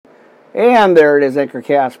And there it is, Anchor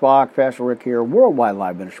Castbox, Pastor Rick here, Worldwide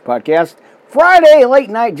Live Ministry Podcast, Friday, late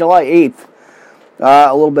night, July 8th,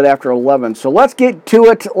 a little bit after 11. So let's get to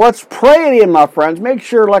it. Let's pray it in, my friends. Make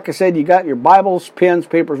sure, like I said, you got your Bibles, pens,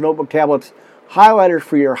 papers, notebook, tablets, highlighters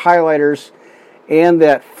for your highlighters, and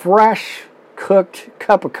that fresh cooked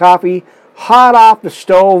cup of coffee, hot off the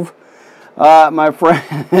stove, my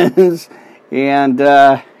friends. And,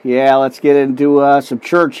 let's get into some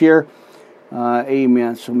church here.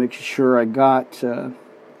 Amen. So make sure I got the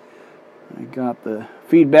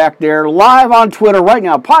feedback there. Live on Twitter right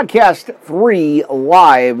now. Podcast 3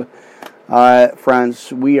 live,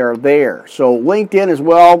 friends. We are there. So LinkedIn as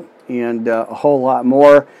well, and a whole lot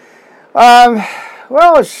more. I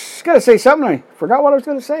was going to say something. I forgot what I was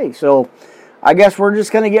going to say. So I guess we're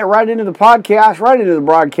just going to get right into the podcast, right into the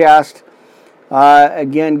broadcast.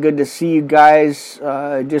 Again, good to see you guys.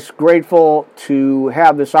 Just grateful to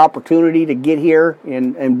have this opportunity to get here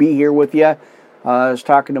and be here with you. I was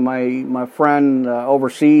talking to my friend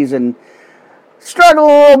overseas and struggled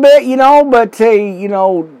a little bit, but hey,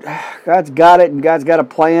 God's got it and God's got a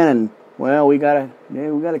plan, and well, we gotta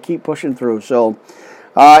keep pushing through. So,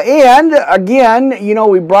 and again,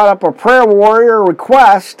 we brought up a prayer warrior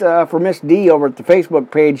request for Miss D over at the Facebook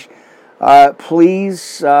page.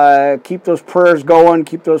 Please keep those prayers going,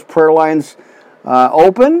 keep those prayer lines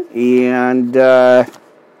open, and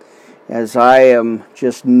as I am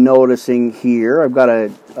just noticing here, I've got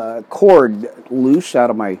a cord loose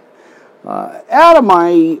out of my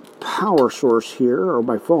power source here, or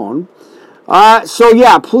my phone.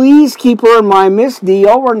 Please keep her in mind, Miss D,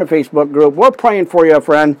 over in the Facebook group. We're praying for you,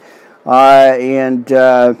 friend, and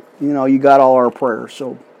you got all our prayers.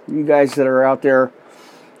 So you guys that are out there,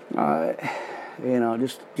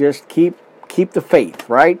 just keep the faith,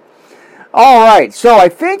 right? All right, so I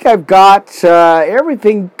think I've got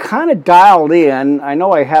everything kind of dialed in. I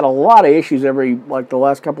know I had a lot of issues the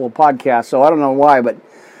last couple of podcasts, so I don't know why, but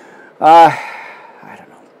I don't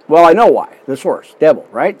know. Well, I know why. The source, devil,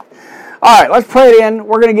 right? All right, let's pray it in.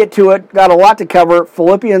 We're going to get to it. Got a lot to cover.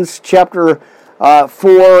 Philippians chapter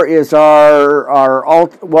 4 is it's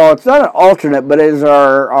not an alternate, but it is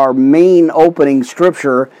our main opening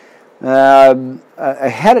scripture. I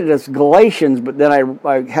had it as Galatians, but then I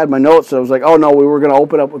had my notes, so I was like, oh no, we were going to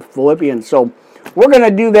open up with Philippians. So we're going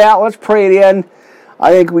to do that. Let's pray it in.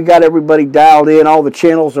 I think we got everybody dialed in. All the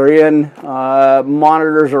channels are in.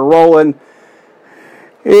 Monitors are rolling.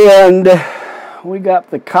 And we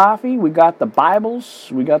got the coffee. We got the Bibles.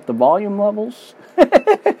 We got the volume levels.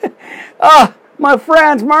 My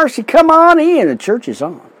friends, Marcy, come on in. The church is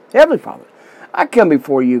on. Heavenly Father, I come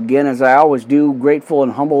before you again, as I always do, grateful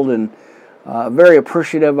and humbled and very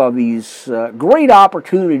appreciative of these great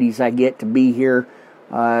opportunities I get to be here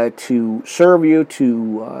to serve you,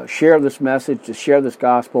 to share this message, to share this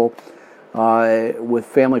gospel with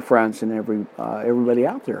family, friends, and everybody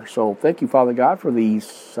out there. So thank you, Father God, for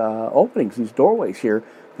these openings, these doorways here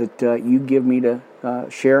that you give me to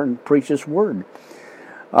share and preach this word.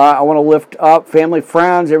 I want to lift up family,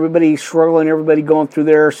 friends, everybody struggling, everybody going through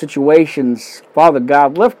their situations. Father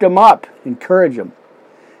God, lift them up, encourage them,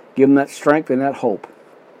 give them that strength and that hope,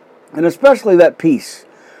 and especially that peace.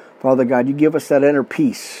 Father God, you give us that inner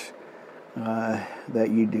peace that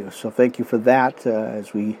you do. So thank you for that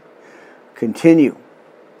as we continue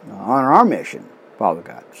on our mission, Father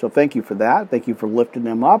God. So thank you for that. Thank you for lifting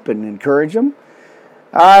them up and encourage them.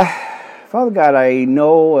 Father God, I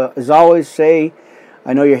know, as I always say,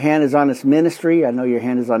 I know your hand is on this ministry. I know your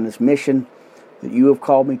hand is on this mission that you have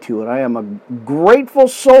called me to. And I am a grateful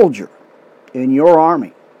soldier in your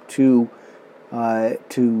army to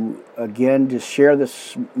again, just share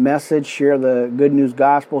this message, share the good news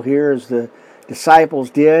gospel here as the disciples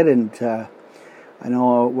did. And I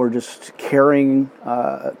know we're just carrying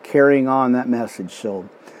on that message. So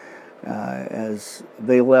as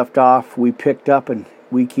they left off, we picked up and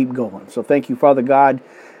we keep going. So thank you, Father God,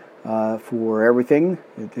 for everything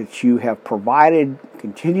that you have provided,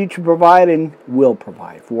 continue to provide, and will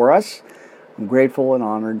provide for us. I'm grateful and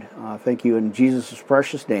honored. Thank you in Jesus'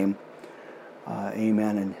 precious name.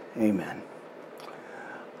 Amen and amen.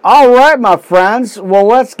 All right, my friends. Well,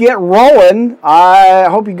 let's get rolling. I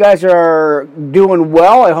hope you guys are doing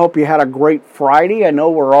well. I hope you had a great Friday. I know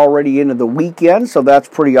we're already into the weekend, so that's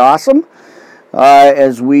pretty awesome.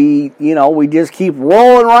 As we just keep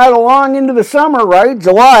rolling right along into the summer, right?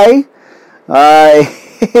 July.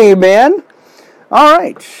 Amen. All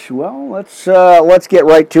right. Well, let's get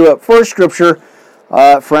right to it. First scripture,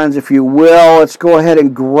 friends, if you will, let's go ahead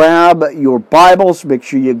and grab your Bibles. Make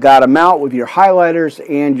sure you got them out with your highlighters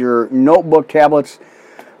and your notebook tablets.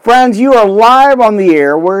 Friends, you are live on the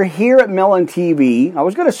air. We're here at Melon TV. I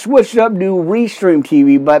was going to switch it up, do Restream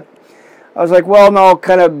TV, but I was like, well, no,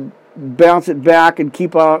 kind of bounce it back and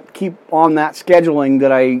keep on that scheduling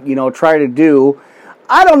that I, try to do.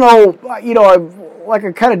 I don't know, I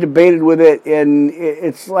kind of debated with it, and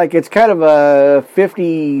it's kind of a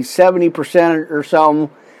 50-70% or something.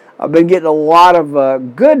 I've been getting a lot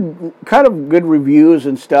of good reviews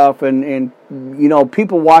and stuff, and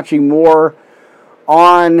people watching more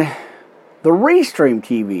on the Restream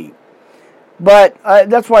TV. But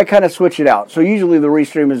that's why I kind of switch it out. So usually the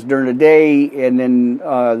Restream is during the day, and then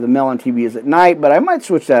the Melon TV is at night. But I might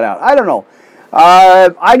switch that out. I don't know.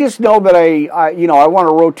 I just know that I want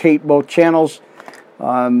to rotate both channels,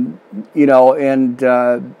 utilize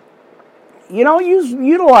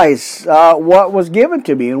what was given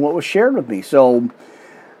to me and what was shared with me. So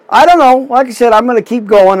I don't know. Like I said, I'm going to keep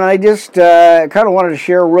going, and I just kind of wanted to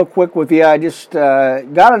share real quick with you. I just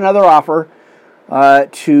got another offer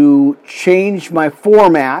to change my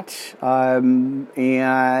format and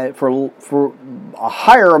for a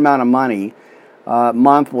higher amount of money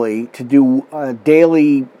monthly to do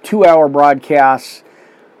daily 2-hour broadcasts,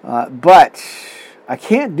 but I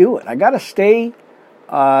can't do it. I got to stay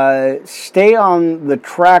on the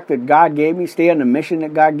track that God gave me, stay on the mission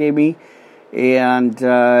that God gave me, and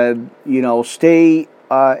stay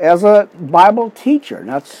as a Bible teacher. And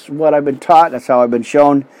that's what I've been taught. That's how I've been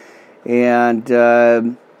shown. And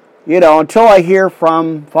until I hear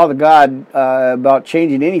from Father God about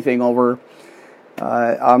changing anything over,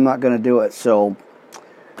 I'm not going to do it. So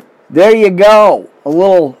there you go. A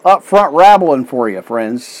little upfront rabbling for you,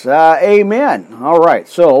 friends. Amen. All right.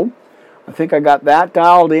 So I think I got that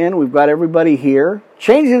dialed in. We've got everybody here.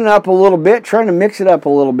 Changing it up a little bit, trying to mix it up a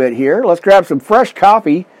little bit here. Let's grab some fresh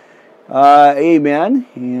coffee. Amen.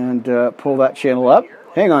 And pull that channel up.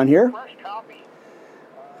 Hang on here.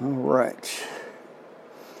 All right.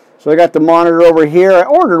 So I got the monitor over here. I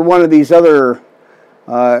ordered one of these other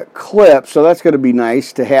clips, so that's going to be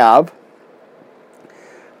nice to have.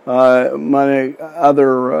 My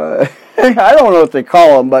other, I don't know what they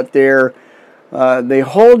call them, but they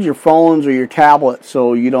hold your phones or your tablet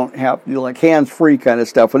so you don't have, like hands-free kind of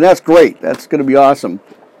stuff, and that's great. That's going to be awesome.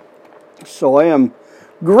 So I am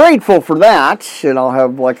grateful for that, and I'll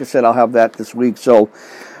have, like I said, I'll have that this week. So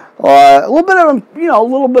a little bit of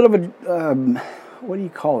a, what do you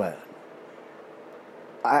call that?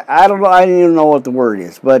 I don't know. I don't even know what the word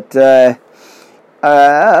is, but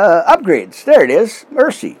upgrades. There it is.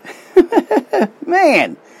 Mercy.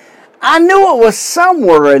 Man, I knew it was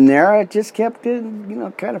somewhere in there. I just kept it,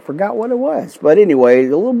 kind of forgot what it was. But anyway,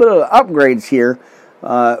 a little bit of upgrades here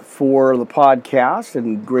for the podcast,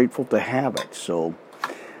 and grateful to have it. So,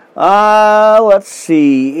 let's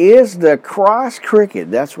see. Is the cross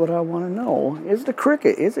crooked? That's what I want to know. Is it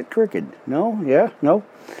crooked? No? Yeah? No?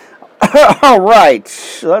 All right.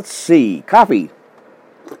 Let's see. Coffee.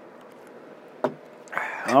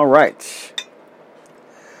 All right.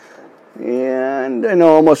 And I know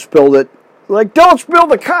I almost spilled it. Like, don't spill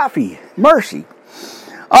the coffee. Mercy.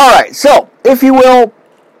 All right. So, if you will,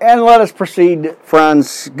 and let us proceed,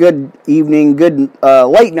 friends. Good evening. Good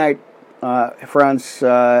late night, friends.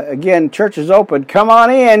 Again, church is open. Come on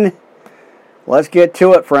in. Let's get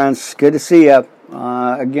to it, friends. Good to see you.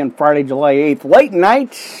 Again, Friday, July 8th, late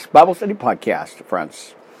night Bible study podcast,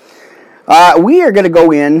 friends. We are going to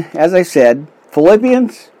go in, as I said,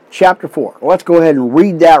 Philippians chapter 4. Let's go ahead and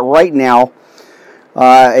read that right now.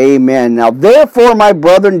 Amen. Now, therefore, my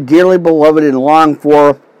brethren, dearly beloved and longed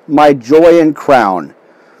for, my joy and crown.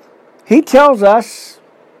 He tells us,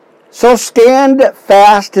 so stand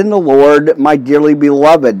fast in the Lord, my dearly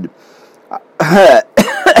beloved.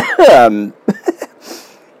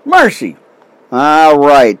 Mercy. All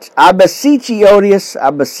right. I beseech Eodius, I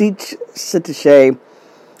beseech Syntyche,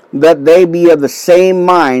 that they be of the same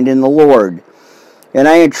mind in the Lord. And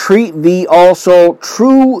I entreat thee also,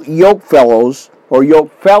 true yokefellows, or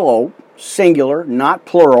yokefellow, singular, not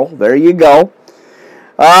plural. There you go.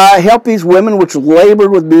 Help these women which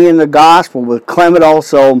labored with me in the gospel, with Clement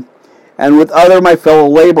also, and with other my fellow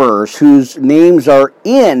laborers, whose names are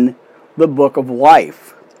in the book of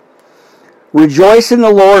life. Rejoice in the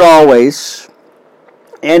Lord always.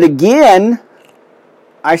 And again,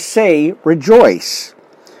 I say, rejoice.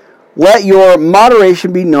 Let your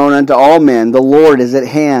moderation be known unto all men. The Lord is at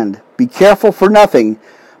hand. Be careful for nothing,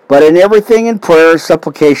 but in everything in prayer,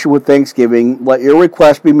 supplication with thanksgiving, let your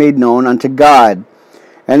requests be made known unto God.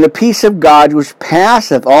 And the peace of God, which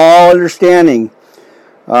passeth all understanding,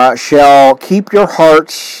 shall keep your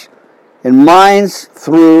hearts and minds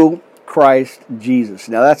through Christ Jesus.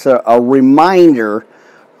 Now that's a reminder,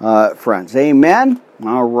 friends. Amen?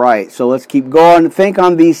 All right, so let's keep going. Think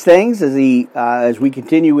on these things as we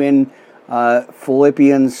continue in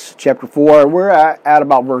Philippians chapter 4. We're at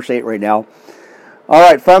about verse 8 right now. All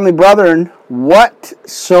right, finally, brethren,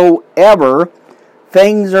 whatsoever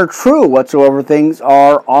things are true, whatsoever things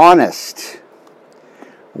are honest,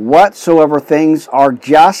 whatsoever things are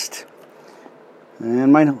just,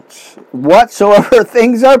 and my notes, whatsoever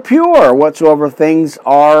things are pure, whatsoever things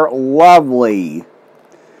are lovely,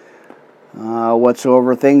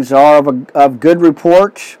 whatsoever things are of good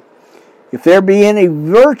report, if there be any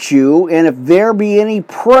virtue, and if there be any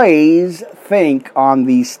praise, think on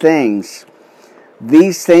these things.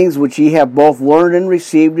 These things which ye have both learned and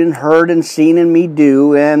received and heard and seen in me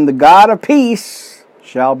do, and the God of peace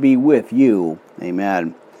shall be with you.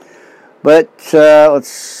 Amen. But let's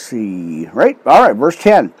see. Right? All right, verse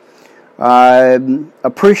 10.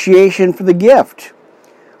 Appreciation for the gift.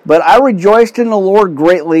 But I rejoiced in the Lord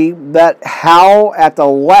greatly that how at the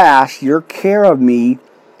last your care of me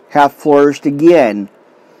hath flourished again,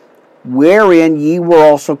 wherein ye were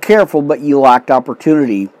also careful, but ye lacked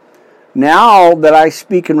opportunity. Now that I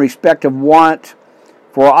speak in respect of want,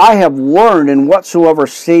 for I have learned in whatsoever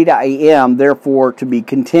state I am, therefore to be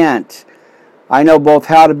content. I know both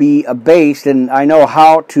how to be abased, and I know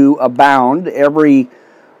how to abound.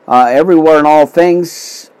 Everywhere in all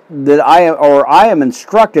things that I am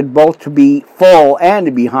instructed both to be full and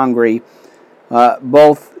to be hungry,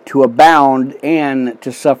 both to abound and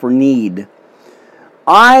to suffer need.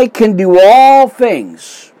 I can do all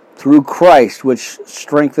things through Christ, which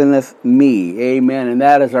strengtheneth me. Amen. And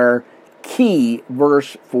that is our key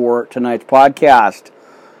verse for tonight's podcast.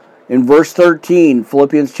 In verse 13,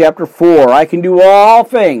 Philippians chapter 4, I can do all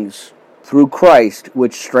things through Christ,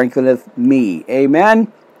 which strengtheneth me.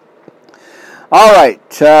 Amen. All right,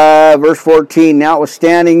 verse 14,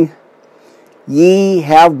 notwithstanding, ye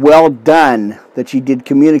have well done that ye did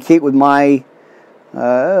communicate with my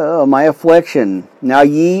affliction. Now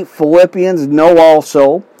ye Philippians know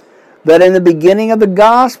also that in the beginning of the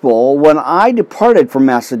gospel, when I departed from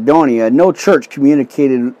Macedonia, no church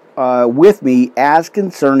communicated with me as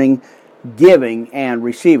concerning giving and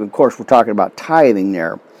receiving. Of course, we're talking about tithing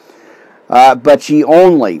there. But ye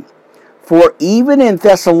only. For even in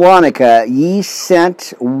Thessalonica ye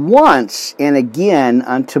sent once and again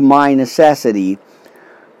unto my necessity,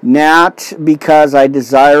 not because I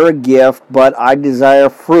desire a gift, but I desire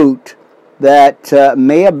fruit that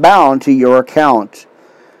may abound to your account.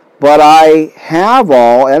 But I have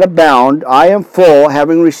all and abound, I am full,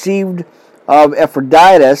 having received of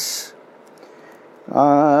Epaphroditus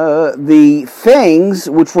the things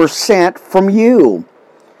which were sent from you,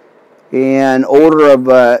 an odor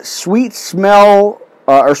of sweet smelling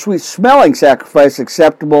sacrifice,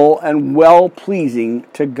 acceptable and well pleasing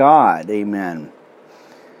to God. Amen.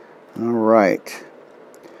 All right.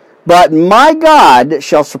 But my God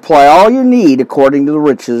shall supply all your need according to the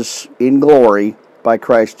riches in glory by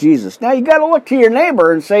Christ Jesus. Now you got to look to your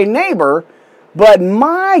neighbor and say, neighbor, but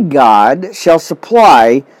my God shall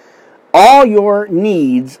supply all your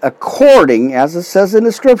needs according, as it says in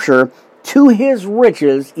the scripture, to his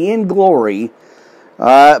riches in glory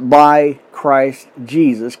by Christ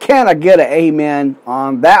Jesus. Can I get an amen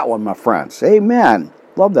on that one, my friends? Amen.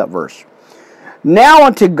 Love that verse. Now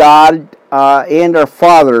unto God and our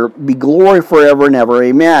Father be glory forever and ever.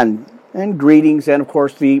 Amen. And greetings, and of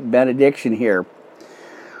course the benediction here.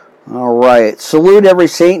 All right. Salute every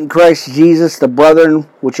saint in Christ Jesus. The brethren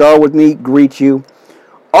which are with me greet you.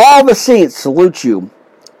 All the saints salute you.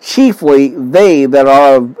 Chiefly they that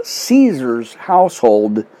are of Caesar's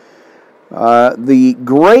household. The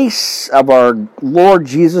grace of our Lord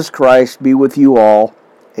Jesus Christ be with you all.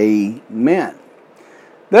 Amen.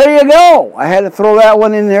 There you go. I had to throw that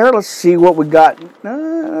one in there. Let's see what we got.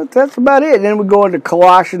 That's about it. Then we go into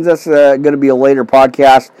Colossians. That's going to be a later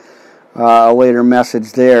podcast, a later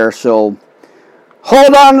message there. So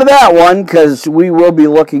hold on to that one because we will be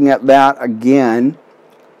looking at that again.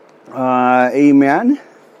 Amen.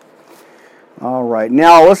 All right.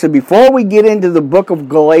 Now, listen, before we get into the book of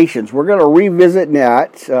Galatians, we're going to revisit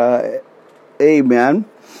that. Amen.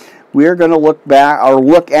 We're going to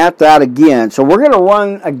look at that again. So we're going to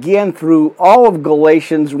run again through all of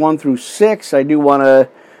Galatians 1 through 6. I do want to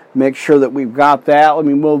make sure that we've got that. Let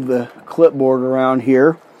me move the clipboard around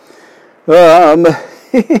here.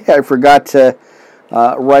 I forgot to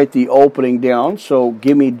write the opening down, so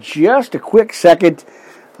give me just a quick second.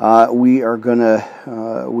 We're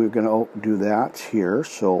gonna do that here.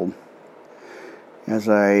 So as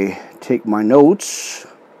I take my notes,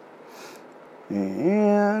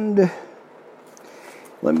 and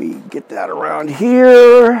let me get that around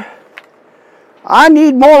here. I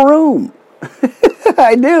need more room.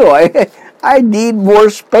 I do. I need more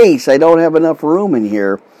space. I don't have enough room in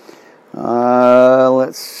here.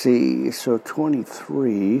 Let's see. So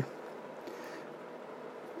 23.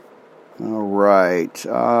 All right.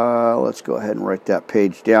 Let's go ahead and write that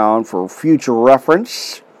page down for future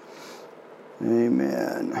reference.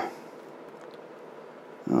 Amen.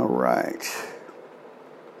 All right.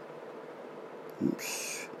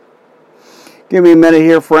 Oops. Give me a minute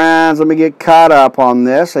here, friends. Let me get caught up on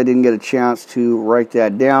this. I didn't get a chance to write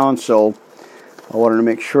that down, so I wanted to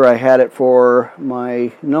make sure I had it for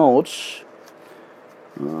my notes.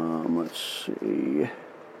 Let's see.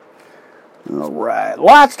 All right,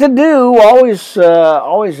 lots to do.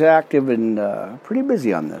 Always active and pretty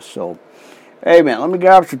busy on this. So, amen. Let me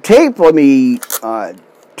grab some tape. Let me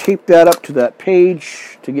tape that up to that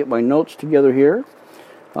page to get my notes together here.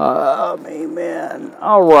 Amen.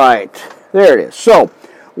 All right, there it is. So,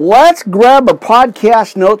 let's grab our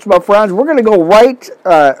podcast notes, my friends. We're going to go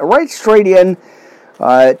right straight in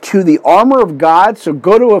to the armor of God. So,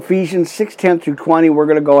 go to Ephesians 6:10 through 20. We're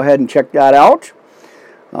going to go ahead and check that out.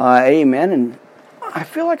 Amen. And I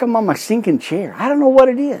feel like I'm on my sinking chair. I don't know what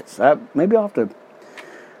it is. Maybe I'll have to.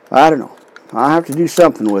 I don't know. I'll have to do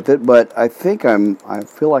something with it. But I think I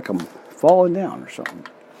feel like I'm falling down or something.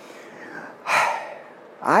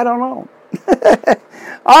 I don't know.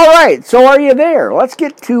 All right. So are you there? Let's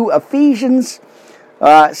get to Ephesians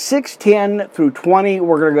 6:10 through 20.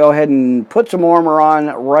 We're going to go ahead and put some armor on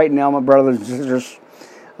right now, my brothers and sisters.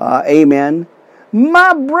 Amen.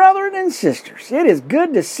 My brethren and sisters, it is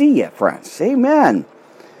good to see you, friends. Amen.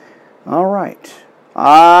 All right.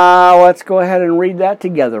 Let's go ahead and read that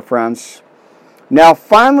together, friends. Now,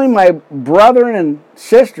 finally, my brethren and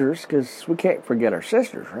sisters, because we can't forget our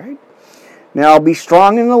sisters, right? Now, be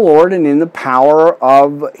strong in the Lord and in the power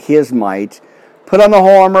of His might. Put on the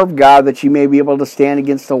whole armor of God, that ye may be able to stand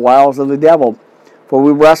against the wiles of the devil. For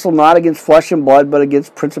we wrestle not against flesh and blood, but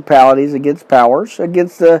against principalities, against powers,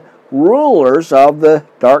 against the rulers of the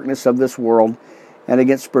darkness of this world, and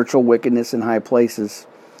against spiritual wickedness in high places.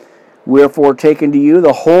 Wherefore take unto you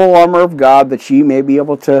the whole armor of God, that ye may be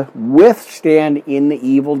able to withstand in the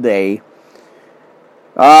evil day.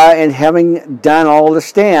 And having done all to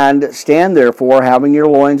stand therefore, having your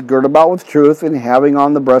loins girt about with truth, and having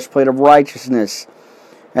on the breastplate of righteousness,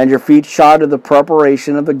 and your feet shod to the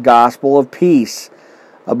preparation of the gospel of peace.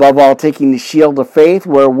 Above all, taking the shield of faith,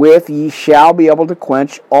 wherewith ye shall be able to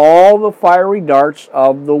quench all the fiery darts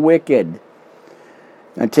of the wicked.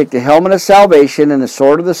 And take the helmet of salvation and the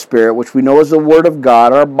sword of the Spirit, which we know is the Word of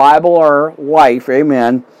God, our Bible, our life.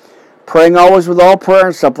 Amen. Praying always with all prayer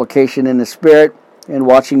and supplication in the Spirit, and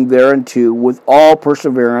watching thereunto with all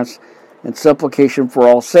perseverance and supplication for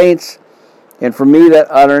all saints. And for me that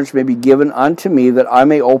utterance may be given unto me, that I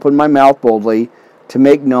may open my mouth boldly to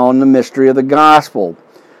make known the mystery of the gospel,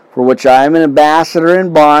 for which I am an ambassador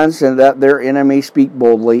in bonds, and that therein I may speak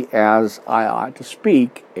boldly as I ought to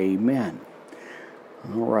speak. Amen.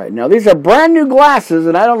 All right. Now, these are brand new glasses,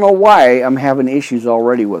 and I don't know why I'm having issues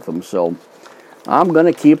already with them, so I'm going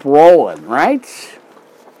to keep rolling, right?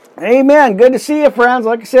 Amen. Good to see you, friends.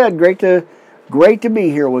 Like I said, great to be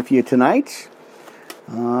here with you tonight.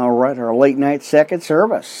 All right, our late night second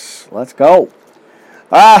service. Let's go.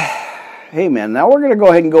 Amen. Now we're going to go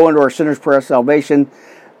ahead and go into our Sinner's Prayer of Salvation.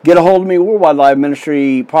 Get a hold of me, Worldwide Live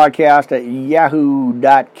Ministry Podcast at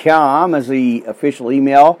yahoo.com as the official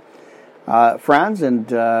email, friends, and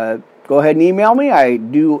go ahead and email me. I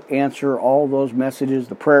do answer all those messages.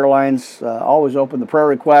 The prayer lines always open. The prayer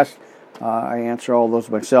requests, I answer all those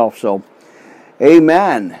myself. So,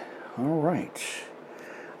 amen. All right.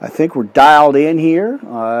 I think we're dialed in here.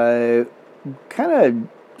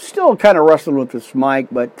 Still kind of wrestling with this mic,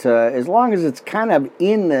 but as long as it's kind of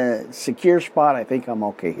in the secure spot, I think I'm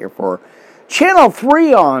okay here for Channel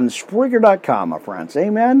 3 on Spreaker.com, my friends.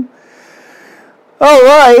 Amen. All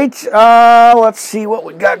right. Let's see what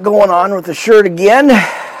we got going on with the shirt again.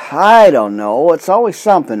 I don't know. It's always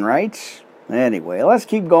something, right? Anyway, let's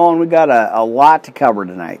keep going. We got a lot to cover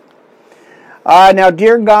tonight. Now,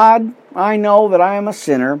 dear God, I know that I am a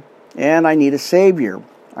sinner and I need a Savior.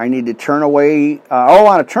 I need to turn away. I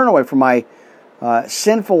want to turn away from my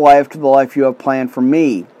sinful life to the life you have planned for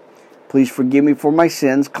me. Please forgive me for my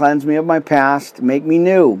sins, cleanse me of my past, make me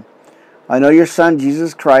new. I know your Son,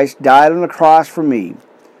 Jesus Christ, died on the cross for me.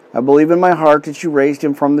 I believe in my heart that you raised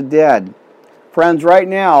him from the dead. Friends, right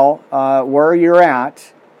now, where you're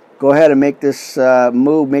at, go ahead and make this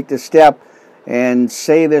move, make this step, and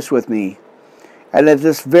say this with me. And at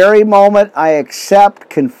this very moment, I accept,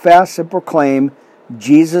 confess, and proclaim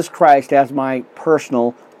Jesus Christ as my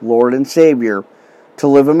personal Lord and Savior to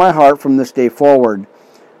live in my heart from this day forward.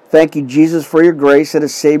 Thank you, Jesus, for your grace that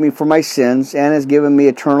has saved me from my sins and has given me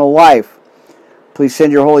eternal life. Please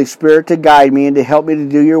send your Holy Spirit to guide me and to help me to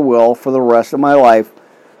do your will for the rest of my life.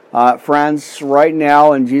 Friends, right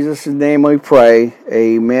now, in Jesus' name we pray.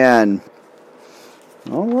 Amen.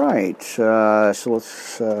 All right, so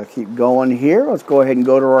let's keep going here. Let's go ahead and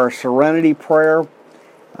go to our Serenity Prayer.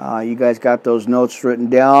 You guys got those notes written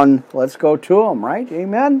down. Let's go to them, right?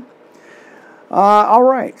 Amen. All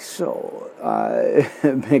right, so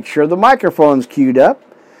make sure the microphone's queued up.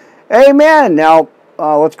 Amen. Now,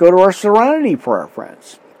 let's go to our Serenity Prayer,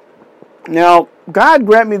 friends. Now, God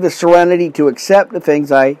grant me the serenity to accept the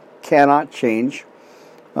things I cannot change,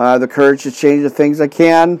 the courage to change the things I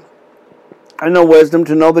can, and the wisdom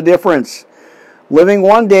to know the difference. Living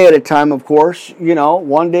one day at a time, of course,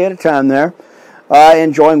 one day at a time there,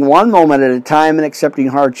 enjoying one moment at a time and accepting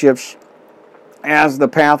hardships as the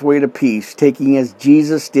pathway to peace, taking as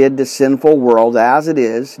Jesus did the sinful world as it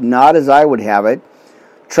is, not as I would have it,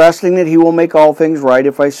 trusting that He will make all things right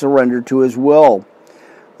if I surrender to His will,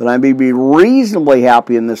 that I may be reasonably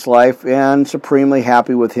happy in this life and supremely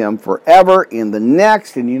happy with Him forever in the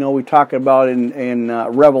next. And we talk about in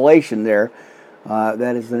Revelation there,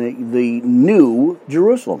 that is the new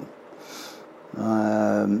Jerusalem.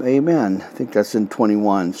 Amen. I think that's in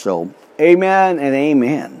 21. So, amen and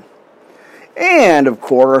amen. And, of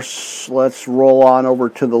course, let's roll on over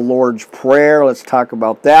to the Lord's Prayer. Let's talk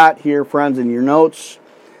about that here, friends, in your notes.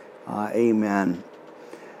 Amen.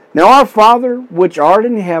 Now, our Father, which art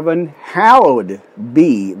in heaven, hallowed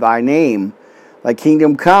be thy name. Thy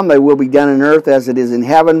kingdom come, thy will be done on earth as it is in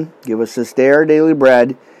heaven. Give us this day our daily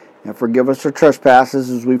bread, and forgive us our trespasses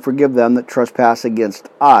as we forgive them that trespass against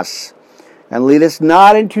us. And lead us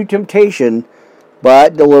not into temptation,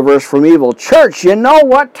 but deliver us from evil. Church, you know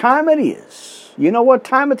what time it is. You know what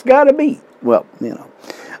time it's got to be. Well,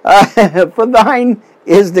 for thine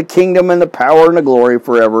is the kingdom and the power and the glory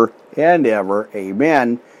forever and ever.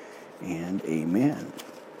 Amen and amen.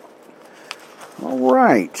 All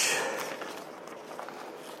right.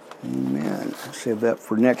 Amen. Save that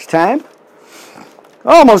for next time.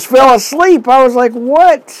 I almost fell asleep. I was like,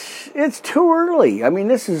 what? It's too early. I mean,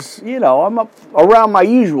 this is, I'm up around my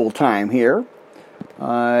usual time here.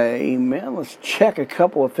 Amen. Let's check a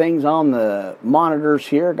couple of things on the monitors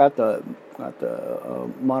here. Got the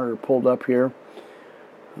monitor pulled up here.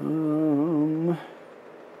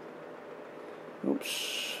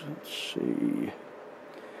 Oops. Let's see.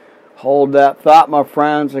 Hold that thought, my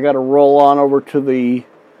friends. I got to roll on over to the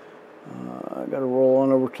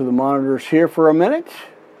monitors here for a minute.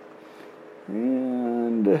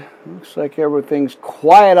 And looks like everything's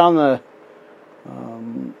quiet on the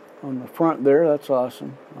front there. That's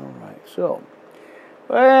awesome. All right, so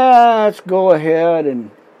let's go ahead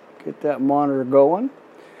and get that monitor going.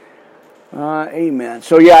 Amen.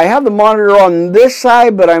 So I have the monitor on this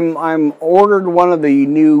side, but I'm ordered one of the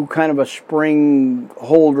new kind of a spring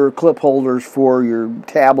holder, clip holders for your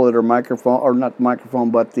tablet or microphone, or not the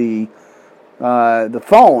microphone, but the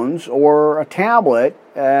phones or a tablet.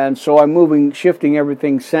 And so I'm shifting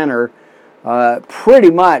everything center. Pretty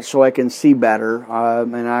much so I can see better,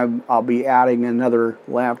 and I'll be adding another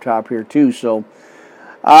laptop here too, so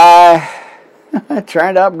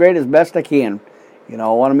trying to upgrade as best I can. I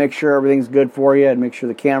want to make sure everything's good for you and make sure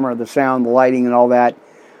the camera, the sound, the lighting, and all that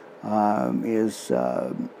is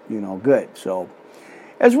good. So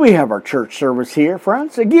as we have our church service here,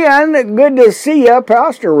 friends, again, good to see you.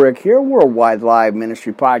 Pastor Rick here, Worldwide Live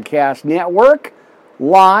Ministry Podcast Network.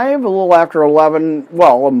 Live a little after 11,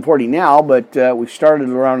 11:40 now, but we started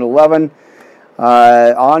around 11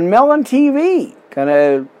 on Melon TV, kind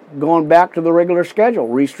of going back to the regular schedule,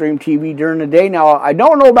 Restream TV during the day. Now, I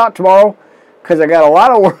don't know about tomorrow because I got a lot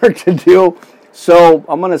of work to do, so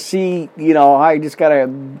I'm going to see, I just got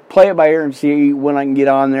to play it by ear and see when I can get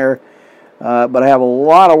on there, but I have a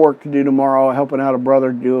lot of work to do tomorrow, helping out a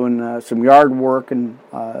brother doing some yard work and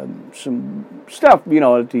some stuff,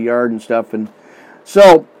 at the yard and stuff, and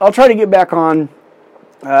so I'll try to get back on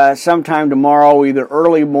sometime tomorrow, either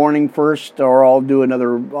early morning first, or I'll do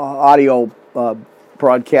another audio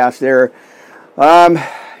broadcast there.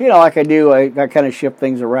 Like I do, I kind of shift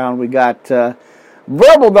things around. We got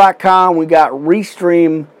Verbal.com, we got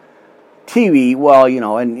Restream TV,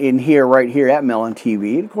 and in here, right here at Melon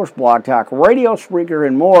TV, and of course, Blog Talk Radio, Spreaker,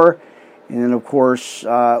 and more. And then, of course,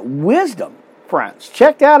 Wisdom. Friends,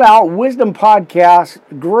 check that out. Wisdom Podcast.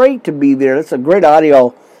 Great to be there. It's a great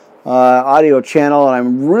audio channel, and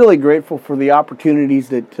I'm really grateful for the opportunities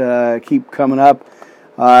that keep coming up.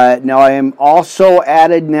 Now, I am also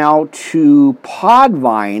added now to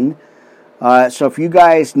Podvine. So if you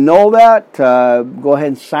guys know that, go ahead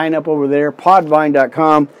and sign up over there.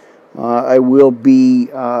 Podvine.com. I will be,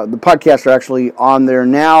 the podcasts are actually on there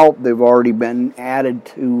now. They've already been added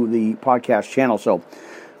to the podcast channel. So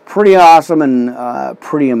pretty awesome and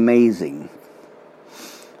pretty amazing.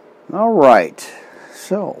 All right.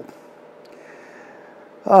 So,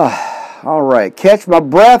 all right. Catch my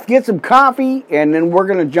breath, get some coffee, and then we're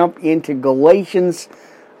going to jump into Galatians.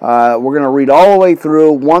 We're going to read all the way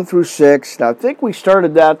through 1 through 6. Now, I think we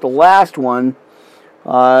started that the last one.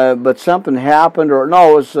 But something happened, or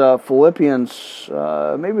no, it was Philippians,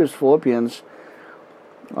 maybe it was Philippians,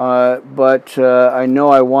 but I know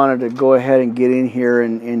I wanted to go ahead and get in here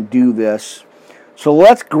and do this. So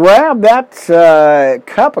let's grab that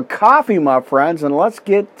cup of coffee, my friends, and let's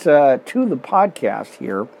get to the podcast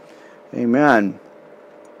here. Amen.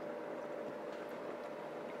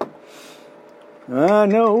 I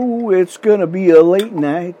know it's going to be a late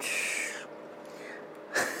night.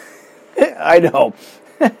 I know.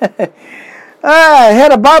 I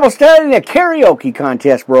had a Bible study and a karaoke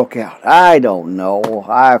contest broke out. I don't know.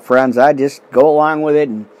 Hi, friends. I just go along with it.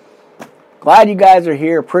 And glad you guys are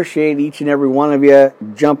here. Appreciate each and every one of you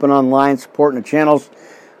jumping online, supporting the channels.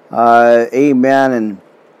 Amen. And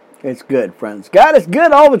it's good, friends. God is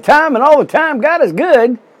good all the time, and all the time God is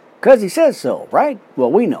good because He says so, right?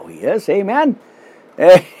 Well, we know He is. Amen.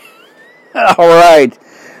 All right.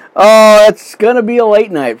 Oh, it's going to be a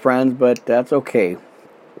late night, friends, but that's okay.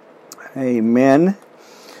 Amen.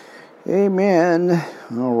 Amen.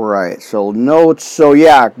 All right. So notes. So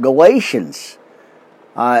yeah, Galatians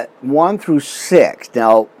 1 through 6.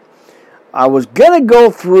 Now, I was going to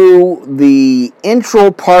go through the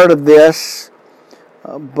intro part of this,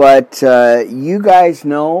 but you guys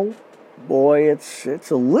know, boy, it's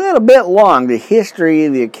a little bit long. The history,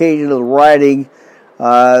 the occasion of the writing,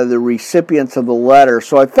 the recipients of the letter.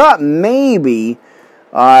 So I thought maybe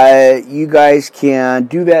you guys can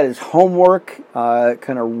do that as homework,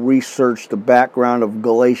 kind of research the background of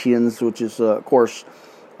Galatians, which is, of course,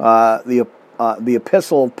 the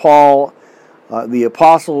epistle of Paul, the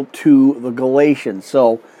apostle to the Galatians.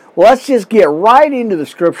 So let's just get right into the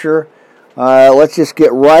scripture. Let's just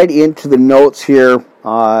get right into the notes here,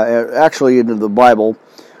 actually into the Bible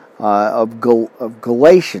of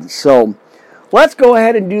Galatians. So let's go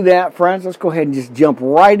ahead and do that, friends. Let's go ahead and just jump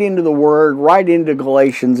right into the Word, right into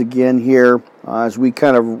Galatians again here as we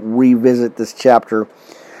kind of revisit this chapter.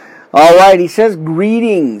 All right, he says,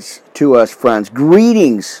 greetings to us, friends.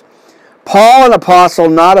 Greetings. Paul, an apostle,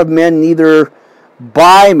 not of men, neither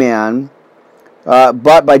by man,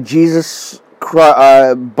 but by Jesus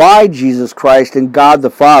Christ and God the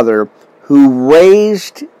Father, who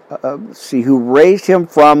raised him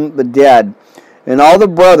from the dead, and all the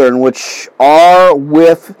brethren which are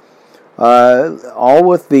with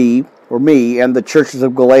thee, or me, and the churches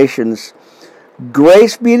of Galatians,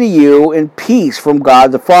 grace be to you and peace from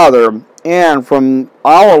God the Father and from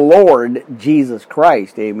our Lord Jesus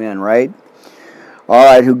Christ. Amen, right? All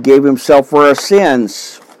right, who gave Himself for our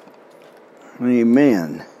sins.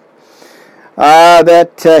 Amen.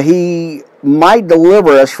 That He might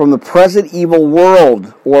deliver us from the present evil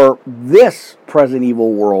world, or this present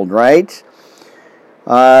evil world, right?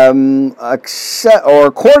 Or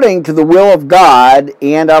according to the will of God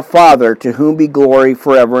and our Father, to whom be glory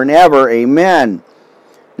forever and ever. Amen.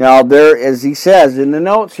 Now, there, as he says in the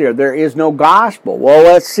notes here, there is no gospel. Well,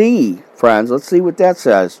 let's see, friends. Let's see what that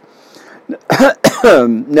says.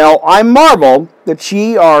 Now, I marvel that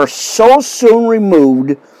ye are so soon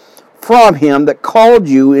removed from Him that called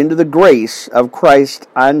you into the grace of Christ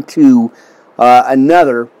unto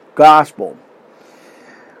another gospel,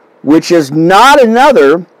 which is not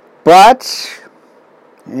another, but,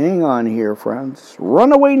 hang on here, friends,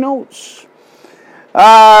 runaway notes,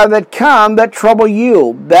 that trouble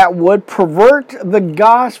you, that would pervert the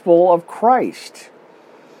gospel of Christ.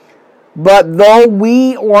 But though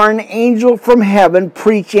we or an angel from heaven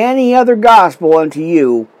preach any other gospel unto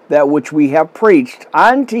you, that which we have preached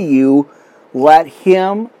unto you, let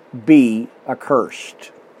him be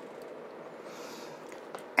accursed.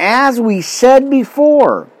 As we said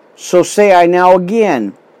before, so say I now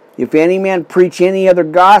again, if any man preach any other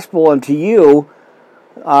gospel unto you,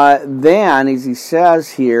 then, as he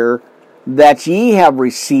says here, that ye have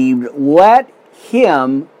received, let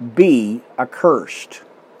him be accursed.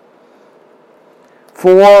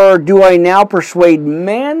 For do I now persuade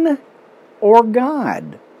men or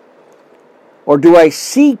God? Or do I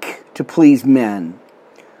seek to please men?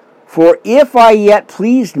 For if I yet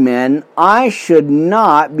pleased men, I should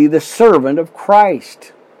not be the servant of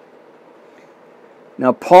Christ.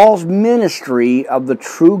 Now, Paul's ministry of the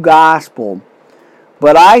true gospel.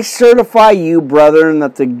 But I certify you, brethren,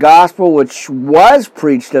 that the gospel which was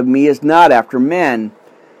preached of me is not after men.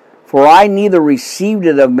 For I neither received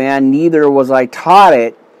it of man, neither was I taught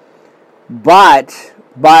it, but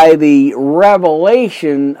by the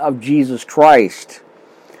revelation of Jesus Christ.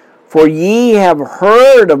 For ye have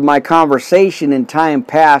heard of my conversation in time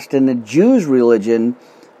past in the Jews' religion,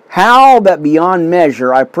 how that beyond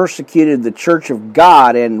measure I persecuted the church of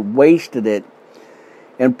God and wasted it,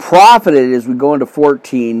 and profited, as we go into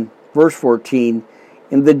verse 14,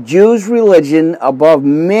 in the Jews' religion above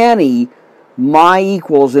many my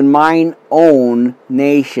equals in mine own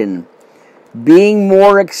nation, being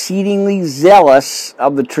more exceedingly zealous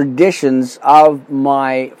of the traditions of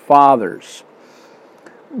my fathers.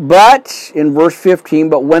 But, in verse 15,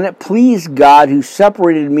 but when it pleased God, who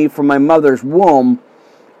separated me from my mother's womb,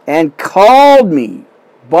 and called me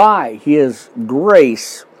by his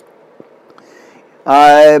grace,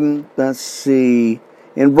 let's see,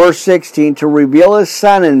 in verse 16, to reveal his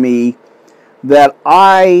Son in me, that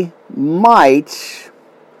I might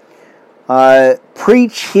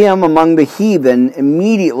preach him among the heathen,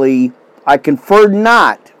 immediately I conferred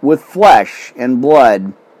not with flesh and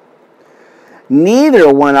blood.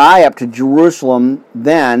 Neither went I up to Jerusalem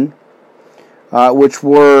then, which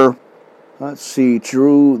were,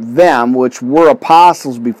 through them which were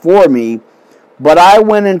apostles before me, but I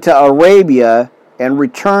went into Arabia, and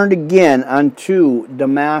returned again unto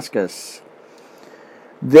Damascus.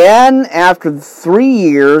 Then, after 3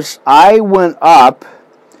 years, I went up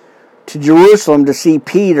to Jerusalem to see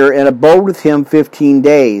Peter, and abode with him 15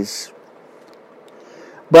 days.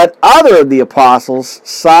 But other of the apostles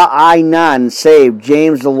saw I none, save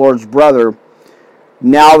James the Lord's brother.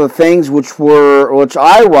 Now the things which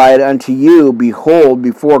I write unto you, behold,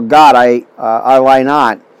 before God I lie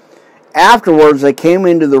not. Afterwards I came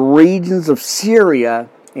into the regions of Syria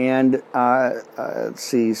and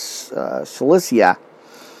Cilicia,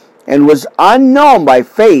 and was unknown by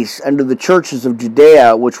face unto the churches of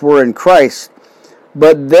Judea which were in Christ,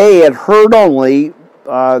 but they had heard only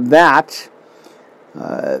that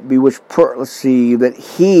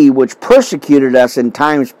he which persecuted us in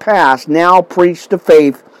times past now preached the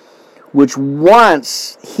faith which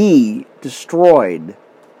once he destroyed.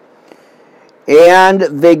 And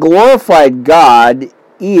they glorified God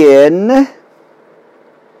in,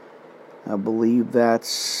 I believe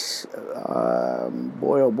that's,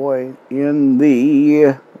 in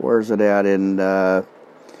the, where's it at? In,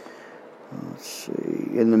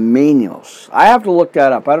 in the Manos. I have to look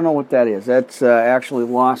that up. I don't know what that is. That's actually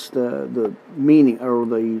lost the meaning, or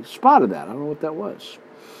the spot of that. I don't know what that was.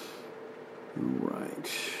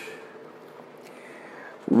 Right.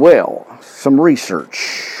 Well, some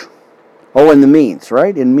research. Oh, in the means,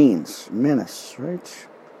 right? In means. Menace, right?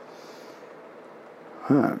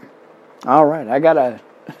 Huh. All right, I gotta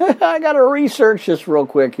research this real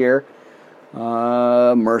quick here.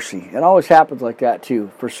 Mercy. It always happens like that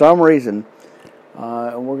too. For some reason,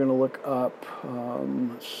 and we're gonna look up.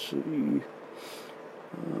 Let's see.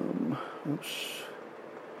 Oops.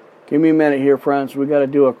 Give me a minute here, friends. We got to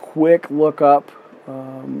do a quick look up.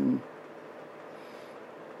 Amen.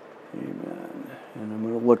 And I'm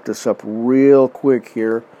going to look this up real quick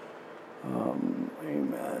here.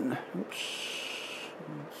 Amen. Oops.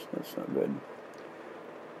 That's not good.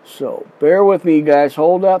 So, bear with me, guys.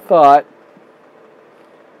 Hold that thought.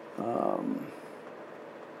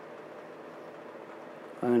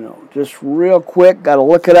 I know. Just real quick. Got to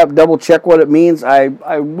look it up. Double check what it means. When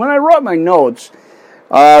I wrote my notes,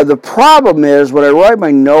 the problem is when I write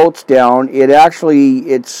my notes down, it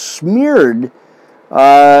smeared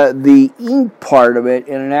the ink part of it,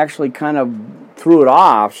 and it actually kind of threw it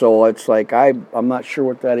off. So it's like I'm not sure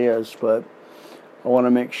what that is, but I want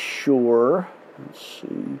to make sure. Let's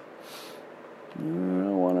see. I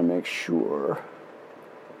want to make sure.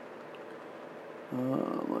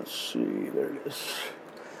 Let's see. There it is.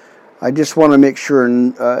 I just want to make sure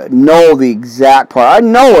know the exact part. I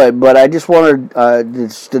know it, but I just wanted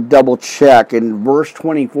just to double check. In verse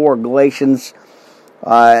 24, Galatians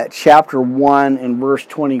chapter 1 and verse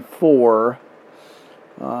 24,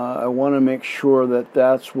 I want to make sure that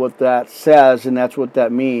that's what that says and that's what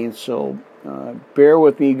that means. So bear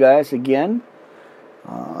with me, guys, again.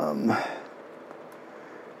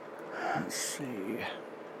 Let's see.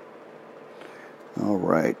 All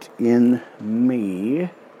right, in me.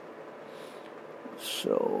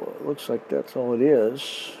 So it looks like that's all it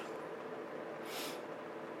is.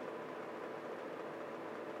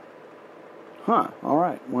 Huh, all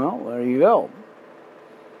right. Well, there you go.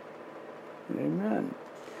 Amen.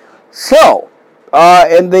 So,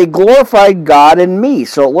 and they glorified God in me.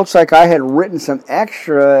 So it looks like I had written some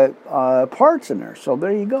extra parts in there. So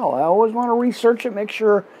there you go. I always want to research it, make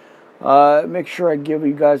sure I give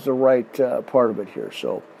you guys the right part of it here.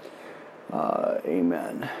 So,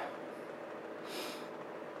 Amen.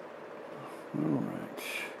 All right.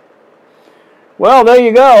 Well, there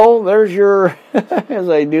you go. There's your, as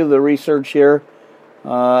I do the research here,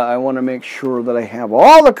 I want to make sure that I have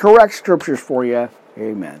all the correct scriptures for you.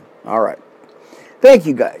 Amen. All right. Thank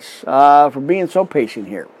you guys for being so patient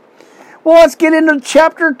here. Well, let's get into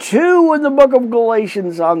chapter 2 in the book of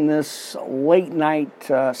Galatians on this late night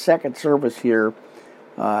second service here.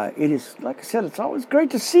 It is, like I said, it's always great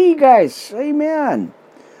to see you guys. Amen.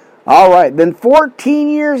 All right. Then 14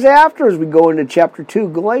 years after, as we go into chapter 2,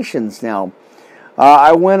 Galatians now,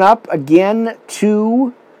 I went up again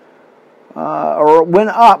to, or went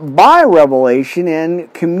up by revelation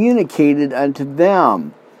and communicated unto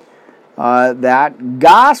them that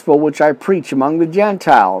gospel which I preach among the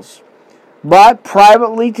Gentiles, but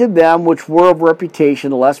privately to them which were of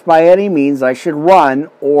reputation, lest by any means I should run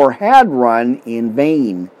or had run in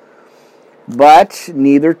vain. But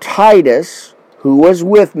neither Titus, who was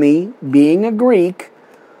with me, being a Greek,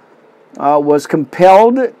 was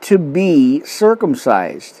compelled to be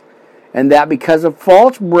circumcised, and that because of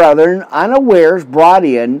false brethren unawares brought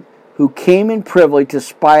in, who came in privily to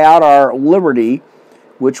spy out our liberty,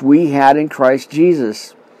 which we had in Christ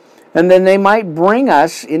Jesus, and then they might bring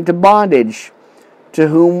us into bondage, to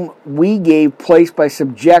whom we gave place by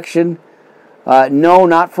subjection, no,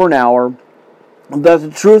 not for an hour, that the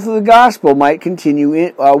truth of the gospel might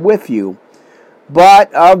continue with you.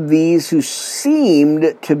 But of these who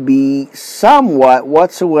seemed to be somewhat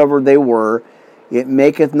whatsoever they were, it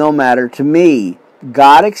maketh no matter to me.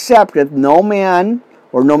 God accepteth no man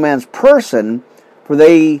or no man's person, for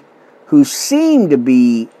they who seemed to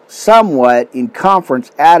be somewhat in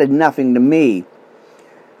conference added nothing to me.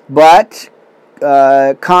 But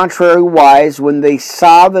contrariwise, when they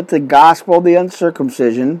saw that the gospel of the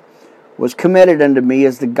uncircumcision was committed unto me,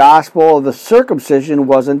 as the gospel of the circumcision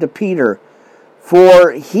was unto Peter.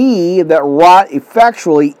 For he that wrought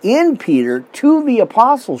effectually in Peter to the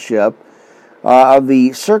apostleship of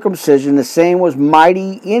the circumcision, the same was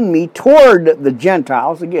mighty in me toward the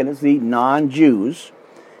Gentiles. Again, it's the non-Jews.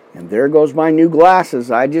 And there goes my new glasses.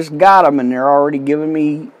 I just got them, and they're already giving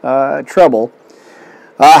me trouble.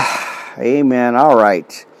 Amen. All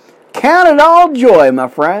right. Count it all joy, my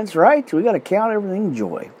friends, right? We got to count everything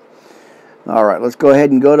joy. All right, let's go ahead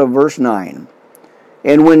and go to verse 9.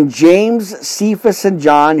 And when James, Cephas, and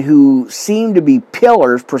John, who seemed to be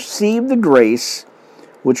pillars, perceived the grace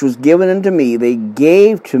which was given unto me, they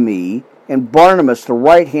gave to me and Barnabas the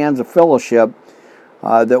right hands of fellowship,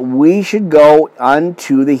 that we should go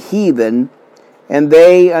unto the heathen, and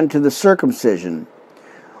they unto the circumcision.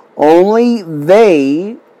 Only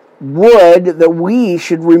they would that we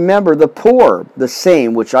should remember the poor, the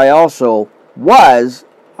same which I also was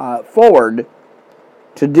forward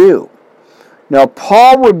to do. Now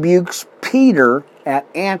Paul rebukes Peter at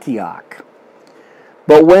Antioch.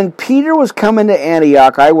 But when Peter was come into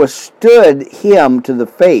Antioch, I withstood him to the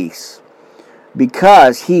face,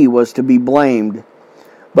 because he was to be blamed.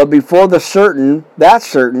 But before that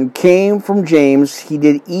certain came from James, he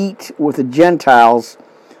did eat with the Gentiles.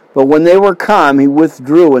 But when they were come, he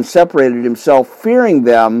withdrew and separated himself, fearing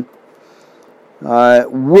them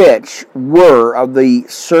which were of the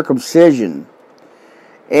circumcision.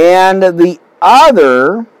 And the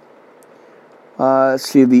other,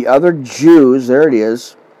 the other Jews, there it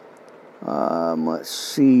is,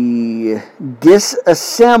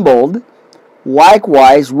 disassembled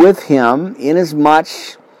likewise with him, inasmuch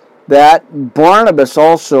that Barnabas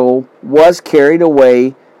also was carried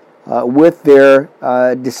away with their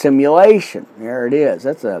dissimulation. There it is.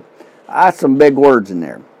 That's some big words in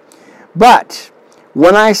there. But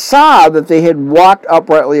when I saw that they had walked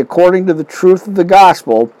uprightly according to the truth of the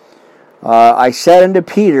gospel, I said unto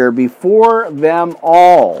Peter before them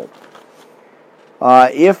all,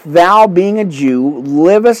 if thou, being a Jew,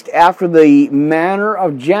 livest after the manner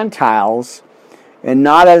of Gentiles, and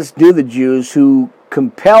not as do the Jews, who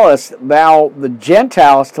compellest thou the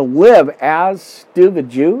Gentiles to live as do the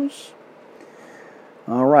Jews?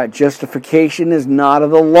 All right, justification is not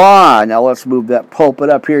of the law. Now let's move that pulpit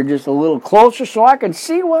up here just a little closer so I can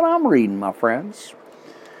see what I'm reading, my friends.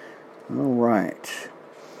 All right.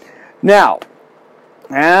 Now,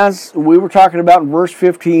 as we were talking about in verse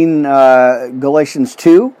 15, Galatians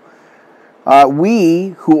 2,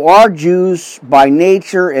 we who are Jews by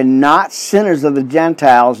nature and not sinners of the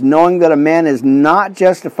Gentiles, knowing that a man is not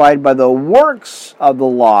justified by the works of the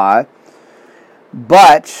law,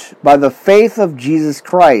 but by the faith of Jesus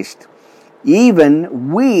Christ.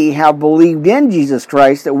 Even we have believed in Jesus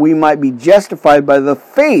Christ, that we might be justified by the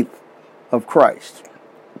faith of Christ.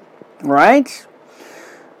 Right?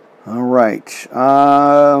 All right.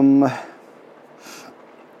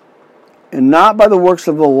 and not by the works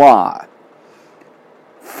of the law.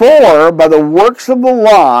 For by the works of the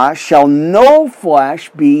law shall no flesh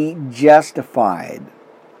be justified.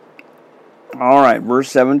 All right, verse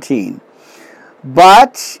 17.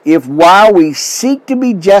 But if while we seek to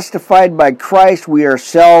be justified by Christ, we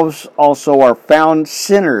ourselves also are found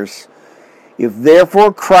sinners, if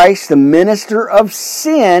therefore Christ, the minister of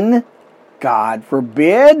sin, God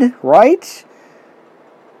forbid, right?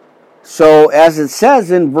 So as it says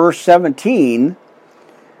in verse 17,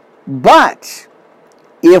 but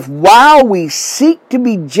if while we seek to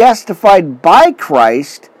be justified by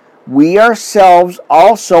Christ, we ourselves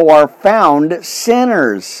also are found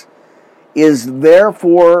sinners, is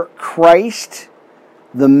therefore Christ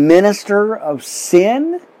the minister of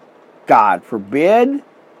sin? God forbid.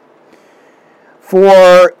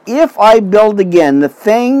 For if I build again the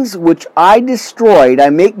things which I destroyed, I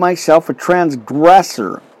make myself a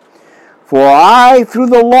transgressor. For I, through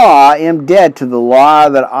the law, am dead to the law,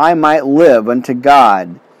 that I might live unto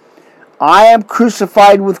God. I am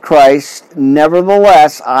crucified with Christ,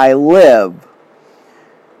 nevertheless I live.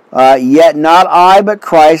 Yet not I, but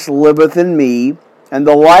Christ liveth in me. And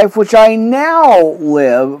the life which I now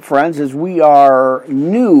live, friends, as we are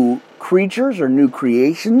new creatures or new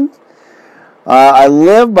creations, I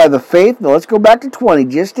live by the faith. Now let's go back to 20,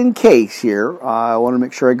 just in case here. I want to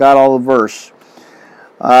make sure I got all the verse.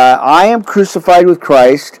 I am crucified with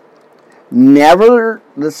Christ.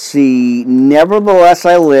 Nevertheless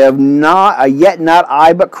I live, yet not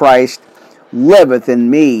I, but Christ liveth in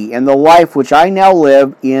me. And the life which I now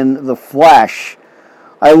live in the flesh,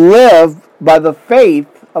 I live by the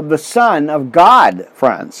faith of the Son of God,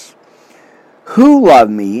 friends, who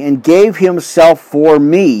loved me and gave himself for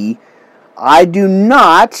me. I do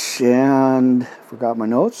not, and forgot my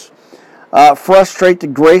notes, frustrate the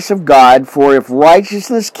grace of God, for if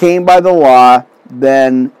righteousness came by the law,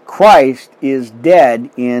 then Christ is dead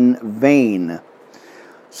in vain.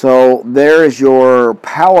 So there is your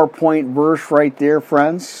PowerPoint verse right there,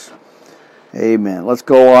 friends. Amen. Let's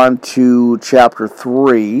go on to chapter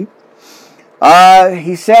 3.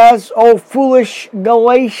 He says, O foolish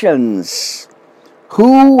Galatians,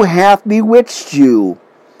 who hath bewitched you,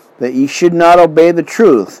 that ye should not obey the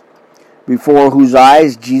truth, before whose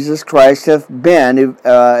eyes Jesus Christ hath been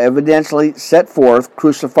evidently set forth,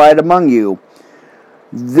 crucified among you?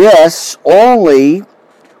 This only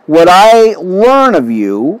what I learn of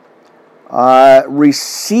you,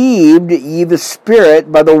 received ye the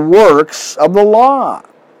Spirit by the works of the law.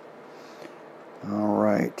 All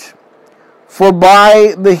right. For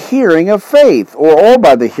by the hearing of faith, or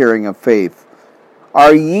by the hearing of faith,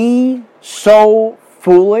 are ye so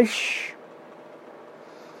foolish?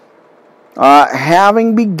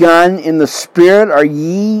 Having begun in the Spirit, are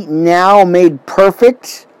ye now made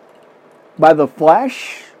perfect by the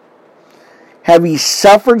flesh? Have ye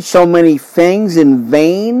suffered so many things in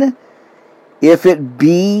vain, if it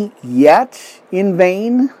be yet in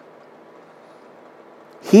vain?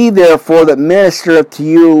 He therefore that ministereth to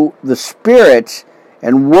you the Spirit,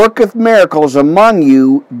 and worketh miracles among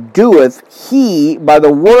you, doeth he by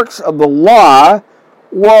the works of the law,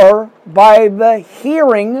 or by the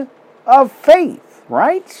hearing of faith,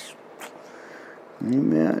 right?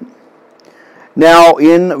 Amen. Now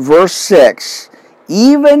in verse 6,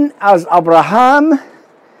 even as Abraham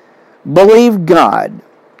believed God,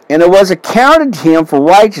 and it was accounted to him for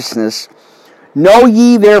righteousness, know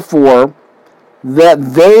ye therefore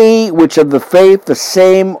that they which of the faith, the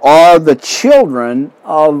same are the children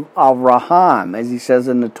of Abraham, as he says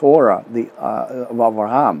in the Torah, of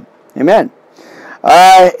Abraham. Amen.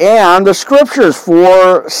 And the scriptures,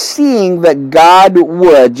 foreseeing that God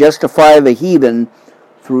would justify the heathen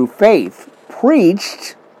through faith,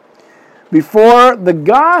 preached before the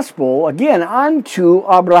gospel, again, unto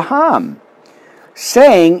Abraham,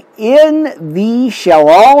 saying, in thee shall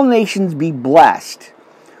all nations be blessed.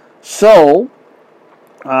 So,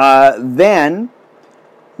 then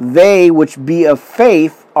they which be of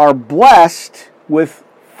faith are blessed with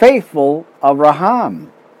faithful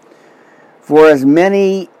Abraham. For as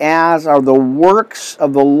many as are the works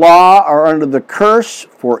of the law are under the curse,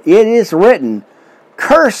 for it is written,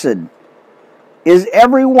 cursed is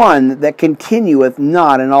every one that continueth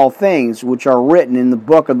not in all things which are written in the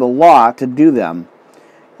book of the law to do them.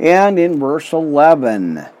 And in verse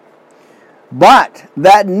 11, but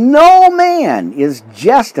that no man is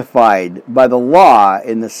justified by the law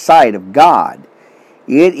in the sight of God.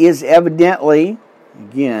 It is evidently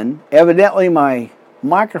my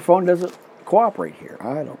microphone doesn't cooperate here.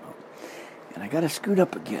 I don't know. And I got to scoot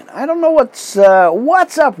up again. I don't know what's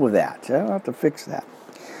up with that. I'll have to fix that.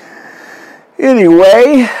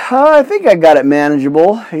 Anyway, I think I got it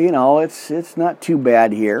manageable. It's not too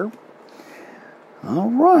bad here.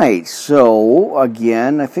 All right, so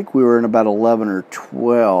again, I think we were in about 11 or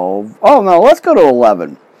 12. Oh, no, let's go to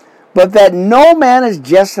 11. But that no man is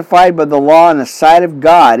justified by the law in the sight of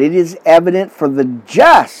God, it is evident, for the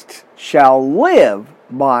just shall live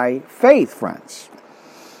by faith, friends.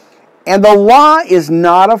 And the law is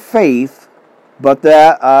not of faith, but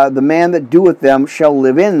that the man that doeth them shall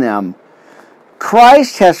live in them.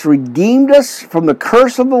 Christ has redeemed us from the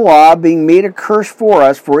curse of the law, being made a curse for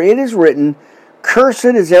us, for it is written, Cursed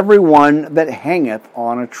is every one that hangeth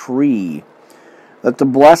on a tree, that the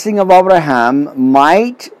blessing of Abraham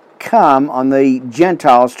might come on the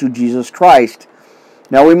Gentiles through Jesus Christ.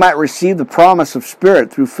 Now we might receive the promise of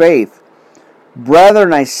Spirit through faith.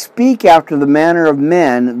 Brethren, I speak after the manner of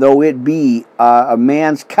men, though it be a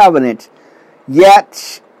man's covenant,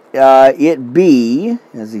 yet it be,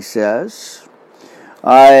 as he says,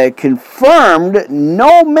 confirmed,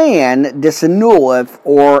 no man disannuleth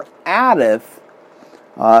or addeth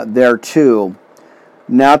thereto.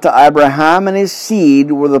 Now to Abraham and his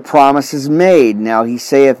seed were the promises made. Now he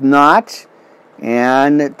saith not,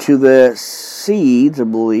 and to the seeds, I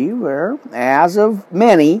believe, as of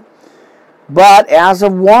many, but as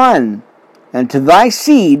of one, and to thy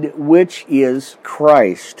seed, which is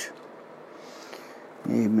Christ.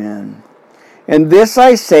 Amen. And this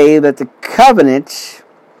I say, that the covenant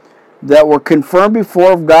that were confirmed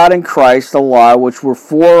before of God in Christ, the law, which were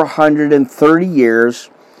 430 years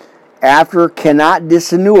after, cannot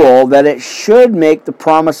disannul, that it should make the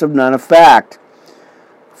promise of none effect.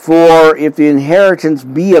 For if the inheritance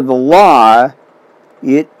be of the law,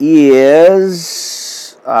 it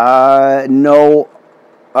is no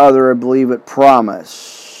other, I believe it,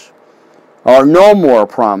 promise. Or no more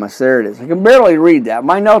promise. There it is. I can barely read that.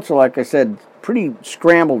 My notes are, like I said, pretty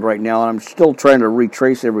scrambled right now, and I'm still trying to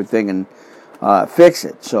retrace everything and fix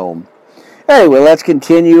it. So, anyway, let's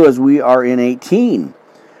continue as we are in 18.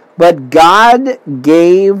 But God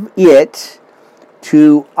gave it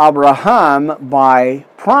to Abraham by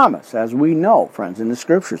promise, as we know, friends, in the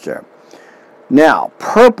Scriptures there. Now,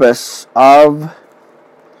 purpose of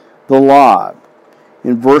the law.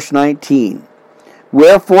 In verse 19.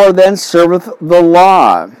 Wherefore then serveth the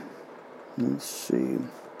law? Let's see.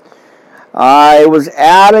 It was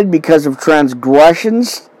added because of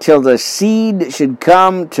transgressions, till the seed should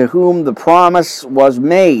come to whom the promise was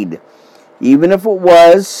made, even if it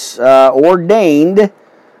was ordained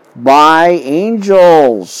by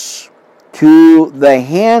angels to the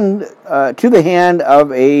hand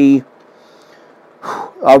of a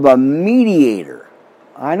mediator.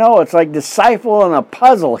 I know it's like deciphering a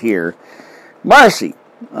puzzle here. Mercy.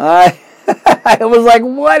 I was like,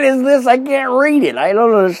 what is this? I can't read it. I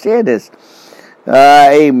don't understand this.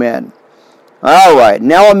 Amen. All right.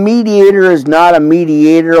 Now a mediator is not a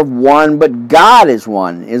mediator of one, but God is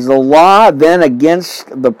one. Is the law then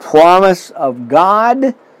against the promise of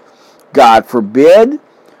God? God forbid.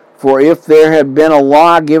 For if there had been a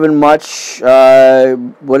law given, much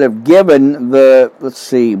would have given the, let's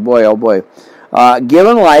see, boy, oh boy,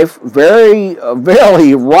 given life,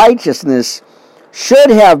 verily righteousness should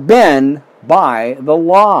have been by the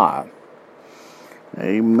law.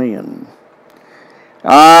 Amen.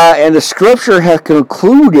 And the Scripture has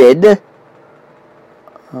concluded,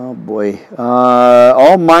 oh boy,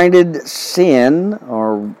 all-minded sin,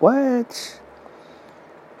 or what?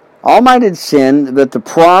 All-minded sin, that the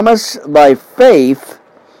promise by faith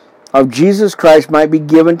of Jesus Christ might be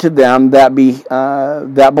given to them that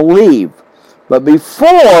believe. But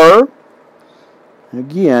before,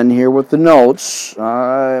 again, here with the notes,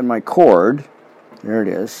 and my cord, there it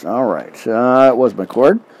is. All right, it was my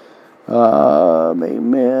cord.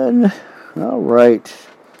 Amen. All right.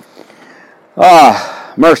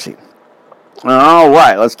 Mercy. All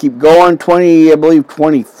right, let's keep going.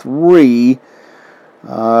 23.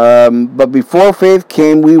 But before faith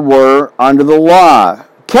came, we were under the law,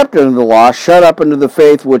 kept under the law, shut up under the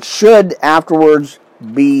faith which should afterwards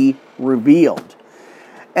be revealed.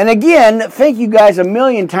 And again, thank you guys a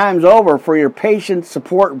million times over for your patience,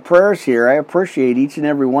 support, and prayers here. I appreciate each and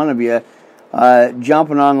every one of you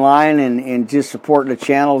jumping online and just supporting the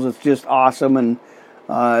channels. It's just awesome and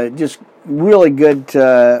just really good,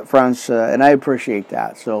 friends, and I appreciate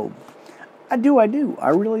that. So, I do. I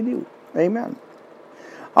really do. Amen.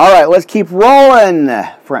 All right, let's keep rolling,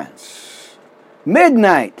 friends.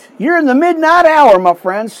 Midnight. You're in the midnight hour, my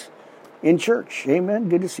friends, in church. Amen.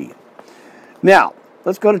 Good to see you. Now,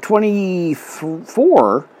 let's go to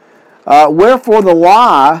 24. Wherefore the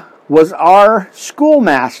law was our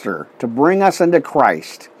schoolmaster to bring us unto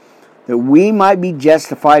Christ, that we might be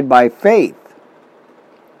justified by faith.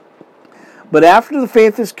 But after the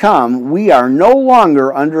faith is come, we are no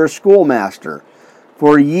longer under a schoolmaster.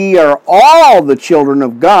 For ye are all the children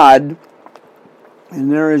of God.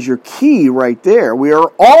 And there is your key right there. We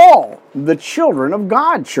are all the children of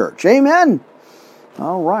God, church. Amen.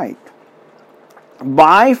 All right.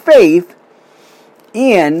 By faith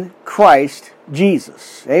in Christ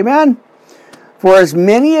Jesus. Amen. For as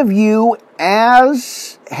many of you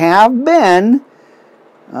as have been,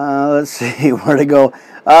 let's see where to go,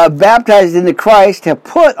 baptized into Christ, have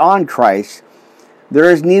put on Christ. There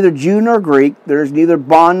is neither Jew nor Greek, there is neither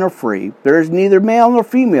bond nor free, there is neither male nor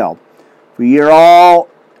female, for ye are all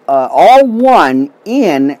one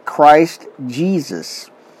in Christ Jesus.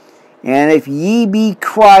 And if ye be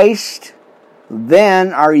Christ,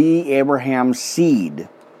 then are ye Abraham's seed,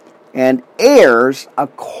 and heirs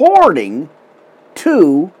according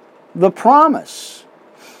to the promise.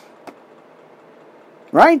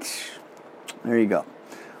 Right? There you go.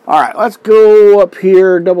 All right, let's go up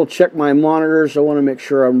here, double check my monitors. I want to make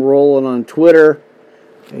sure I'm rolling on Twitter.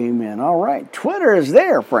 Amen. All right, Twitter is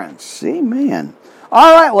there, friends. Amen.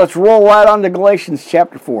 All right, let's roll right on to Galatians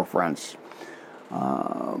chapter 4, friends.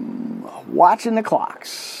 Watching the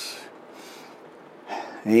clocks.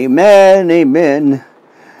 Amen, amen.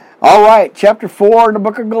 All right, chapter 4 in the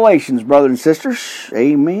book of Galatians, brothers and sisters.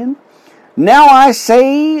 Amen. Now I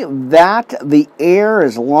say that the heir,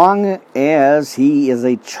 as long as he is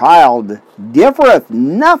a child, differeth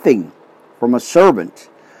nothing from a servant,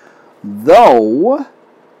 though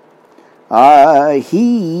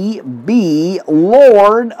he be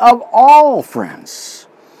Lord of all, friends,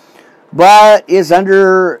 but is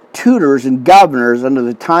under tutors and governors under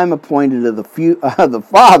the time appointed of the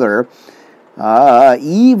Father.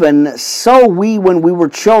 Even so we, when we were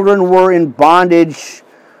children, were in bondage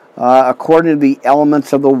according to the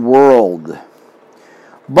elements of the world.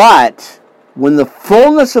 But when the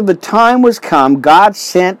fullness of the time was come, God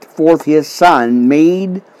sent forth his Son,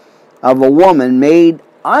 made of a woman, made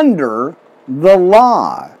under the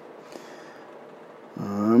law.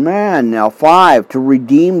 Amen. Now 5, to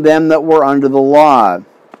redeem them that were under the law,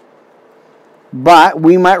 but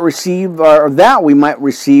we might receive, or that we might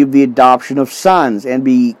receive the adoption of sons. And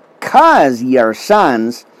because ye are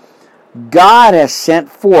sons, God has sent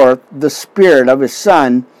forth the Spirit of his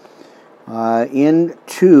Son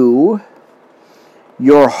into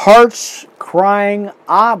your hearts, crying,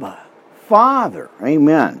 Abba, Father.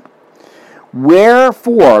 Amen.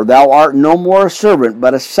 Wherefore thou art no more a servant,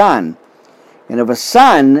 but a son, and if a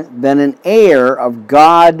son, then an heir of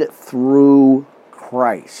God through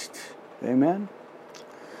Christ. Amen.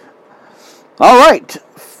 All right.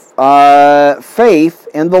 Faith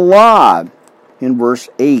and the law in verse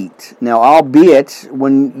 8. Now, albeit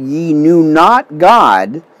when ye knew not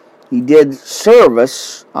God, ye did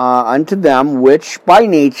service unto them which by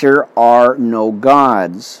nature are no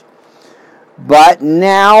gods. But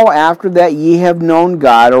now, after that ye have known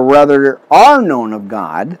God, or rather are known of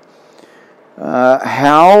God,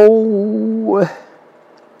 how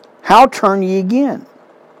turn ye again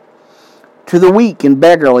to the weak and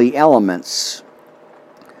beggarly elements,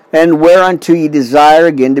 and whereunto ye desire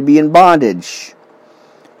again to be in bondage?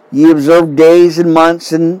 Ye observe days and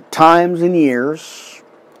months and times and years.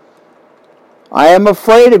 I am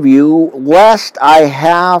afraid of you, lest I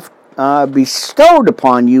have bestowed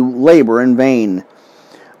upon you labor in vain.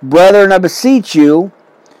 Brethren, I beseech you,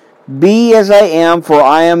 be as I am, for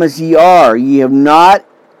I am as ye are. Ye have not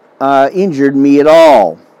injured me at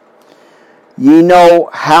all. Ye know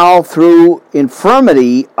how through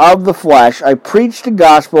infirmity of the flesh I preached the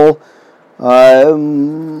gospel,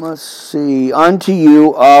 unto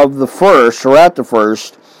you of the first, or at the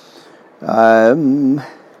first, and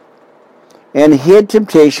hid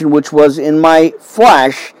temptation which was in my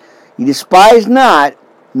flesh. Ye despised not,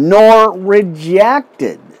 nor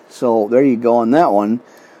rejected. So there you go on that one.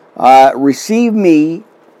 Receive me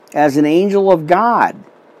as an angel of God,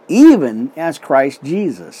 even as Christ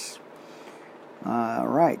Jesus.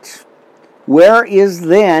 Right. Where is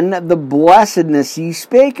then the blessedness ye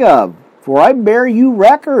spake of? For I bear you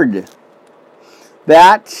record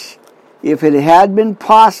that if it had been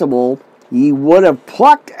possible, ye would have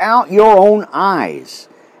plucked out your own eyes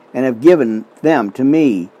and have given them to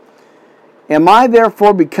me. Am I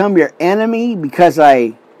therefore become your enemy because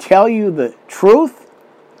I tell you the truth?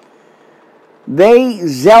 They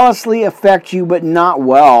zealously affect you, but not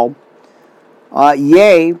well.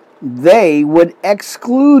 Yea, they would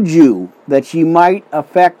exclude you, that ye might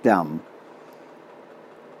affect them.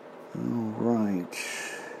 All right.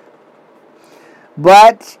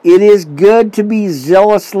 But it is good to be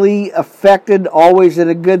zealously affected always in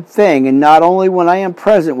a good thing, and not only when I am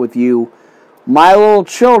present with you. My little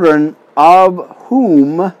children, of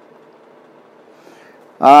whom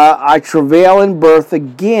I travail in birth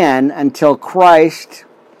again until Christ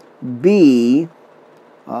be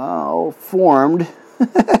formed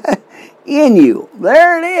in you.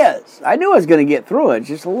 There it is. I knew I was going to get through it.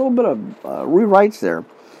 Just a little bit of rewrites there.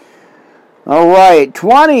 All right,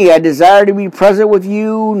 20. I desire to be present with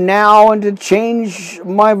you now and to change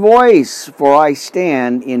my voice, for I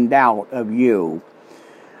stand in doubt of you.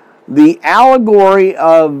 The allegory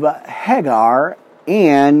of Hagar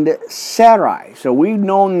and Sarai. So we've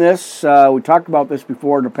known this. We talked about this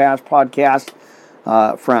before in the past podcast,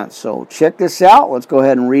 friends. So check this out. Let's go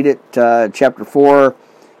ahead and read it. Chapter 4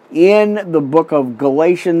 in the book of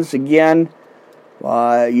Galatians. Again,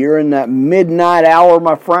 you're in that midnight hour,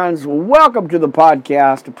 my friends. Welcome to the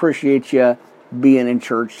podcast. Appreciate you being in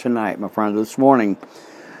church tonight, my friends, this morning.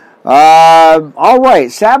 All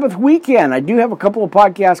right, Sabbath weekend. I do have a couple of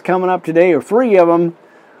podcasts coming up today, or 3 of them.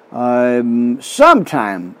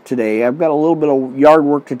 Sometime today. I've got a little bit of yard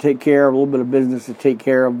work to take care of, a little bit of business to take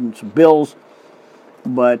care of, and some bills.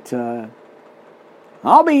 But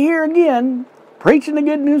I'll be here again, preaching the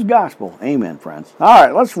good news gospel. Amen, friends. All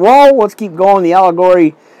right, let's roll. Let's keep going. The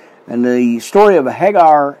allegory and the story of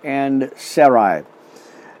Hagar and Sarai.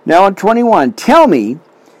 Now in 21, tell me,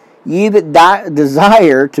 ye that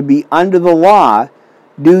desire to be under the law,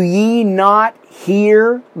 do ye not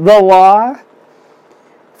hear the law?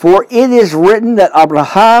 For it is written that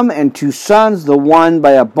Abraham and 2 sons, the one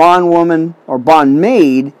by a bondwoman or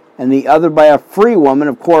bondmaid, and the other by a free woman.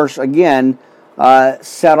 Of course, again,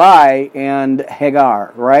 Sarai and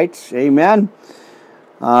Hagar, right? Amen?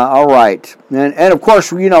 All right. And of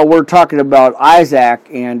course, we're talking about Isaac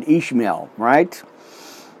and Ishmael, right?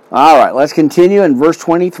 All right, let's continue in verse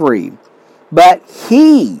 23. But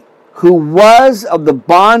he who was of the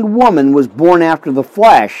bondwoman was born after the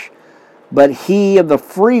flesh, but he of the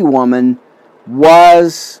free woman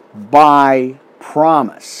was by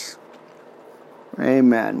promise.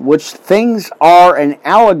 Amen. Which things are an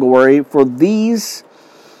allegory, for these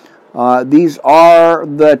are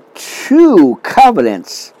the 2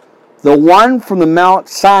 covenants, the one from the Mount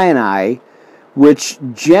Sinai, which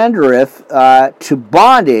gendereth to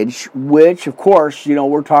bondage, which, of course,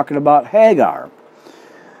 we're talking about Hagar.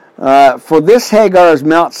 For this Hagar is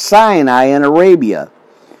Mount Sinai in Arabia,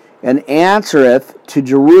 and answereth to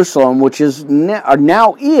Jerusalem, which is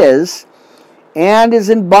now is, and is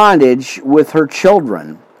in bondage with her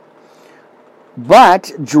children.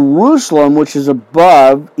 But Jerusalem, which is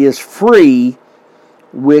above, is free,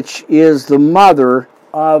 which is the mother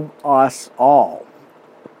of us all.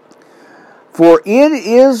 For it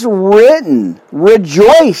is written,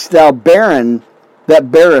 rejoice, thou barren that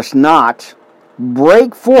bearest not,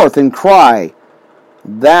 break forth and cry,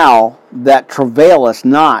 thou that travailest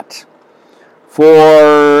not.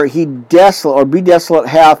 For he be desolate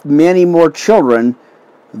hath many more children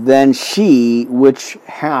than she which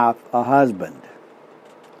hath a husband.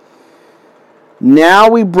 Now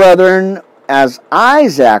we, brethren, as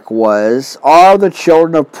Isaac was, are the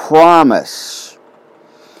children of promise.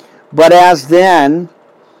 But as then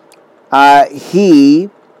he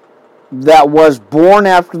that was born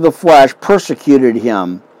after the flesh persecuted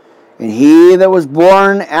him, and he that was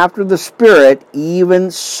born after the Spirit, even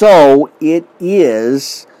so it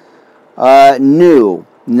is new.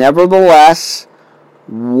 Nevertheless,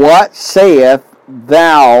 what saith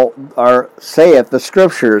the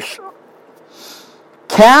Scriptures?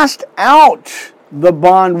 Cast out the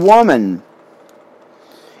bondwoman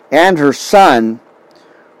and her son,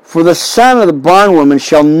 for the son of the bondwoman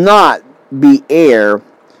shall not be heir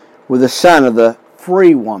with the son of the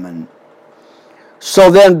free woman.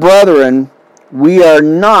 So then, brethren, we are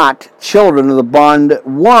not children of the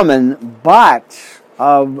bondwoman, but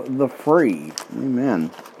of the free.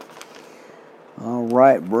 Amen. All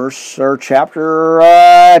right, chapter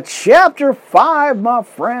 5, my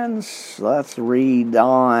friends. Let's read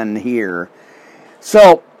on here.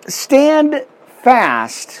 So, stand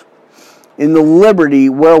fast in the liberty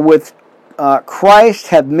wherewith Christ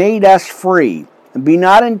hath made us free, and be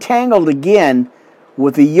not entangled again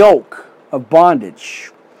with the yoke of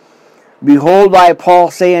bondage. Behold, I, Paul,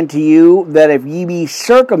 say unto you, that if ye be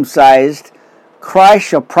circumcised, Christ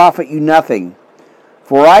shall profit you nothing.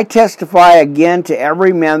 For I testify again to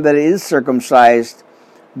every man that is circumcised,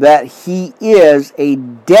 that he is a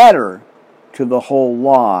debtor to the whole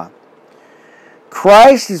law.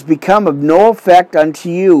 Christ is become of no effect unto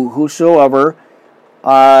you, whosoever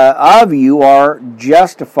of you are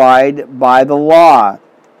justified by the law.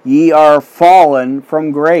 Ye are fallen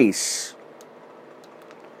from grace.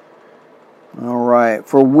 All right.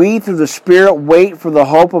 For we through the Spirit wait for the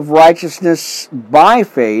hope of righteousness by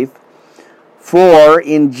faith. For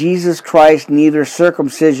in Jesus Christ neither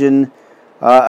circumcision